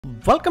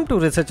Welcome to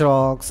Research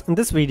Rocks. In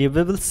this video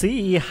we will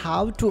see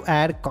how to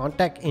add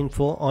contact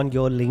info on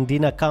your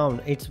LinkedIn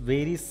account. It's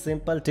very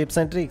simple tips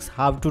and tricks.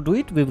 How to do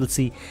it, we will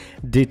see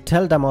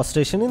detailed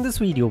demonstration in this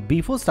video.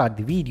 Before start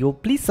the video,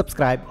 please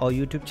subscribe our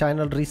YouTube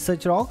channel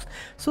Research Rocks.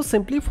 So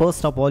simply,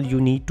 first of all, you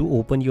need to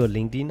open your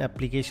LinkedIn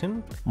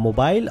application,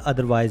 mobile,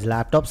 otherwise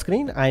laptop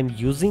screen. I'm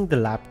using the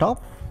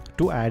laptop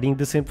to adding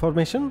this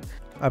information.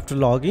 After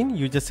login,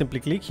 you just simply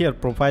click here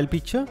profile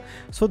picture.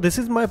 So this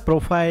is my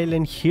profile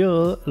and here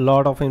a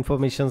lot of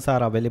informations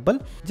are available.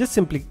 Just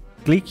simply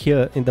click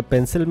here in the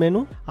pencil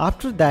menu.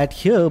 After that,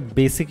 here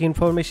basic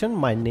information,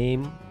 my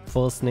name,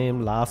 first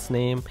name, last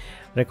name,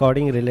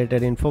 recording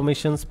related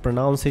informations,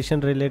 pronunciation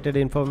related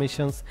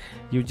informations.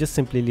 You just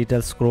simply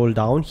little scroll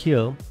down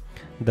here,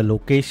 the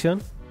location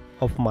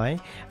of my,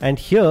 and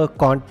here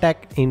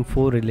contact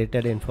info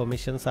related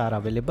informations are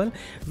available.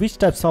 Which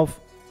types of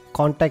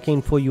contact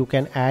info you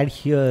can add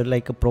here,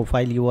 like a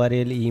profile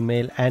URL,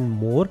 email and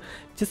more.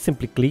 Just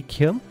simply click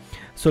here.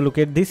 So look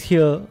at this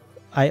here,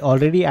 I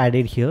already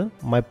added here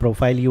my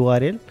profile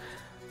URL,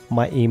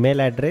 my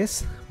email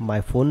address,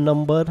 my phone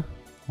number,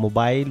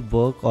 mobile,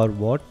 work or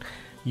what.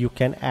 You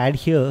can add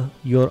here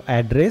your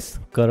address,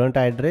 current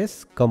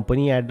address,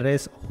 company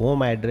address,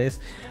 home address,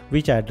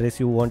 which address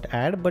you want to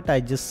add, but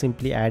I just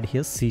simply add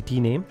here city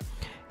name,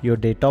 your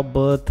date of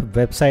birth,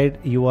 website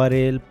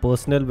URL,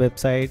 personal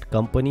website,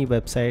 company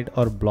website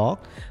or blog.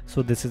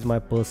 So this is my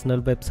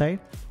personal website.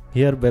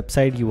 Here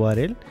website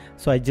URL,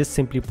 so I just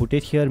simply put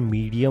it here,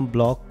 medium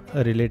blog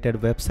related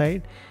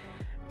website.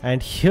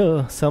 And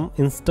here some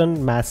instant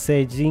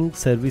messaging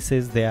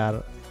services they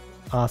are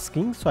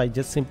asking, so I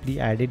just simply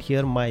added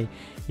here my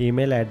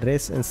email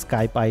address and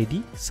Skype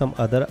ID. Some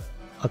other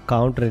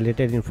account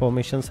related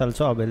informations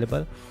also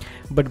available,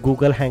 but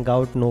Google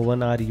Hangout no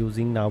one are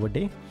using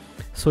nowadays.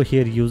 So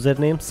here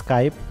username,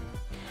 Skype,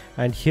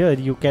 and here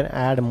you can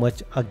add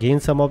much again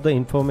some of the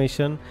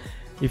information.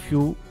 If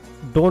you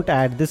don't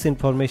add this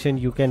information,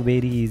 you can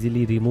very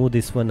easily remove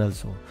this one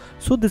also.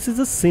 So this is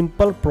a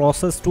simple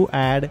process to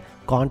add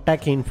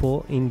contact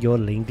info in your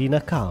LinkedIn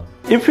account.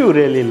 If you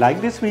really like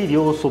this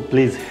video, so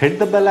please hit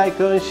the bell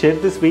icon, share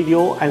this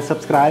video and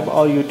subscribe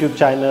our YouTube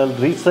channel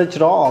Research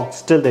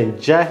Rocks. Till then,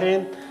 Jai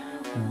Hind,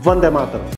 Vande Mataram.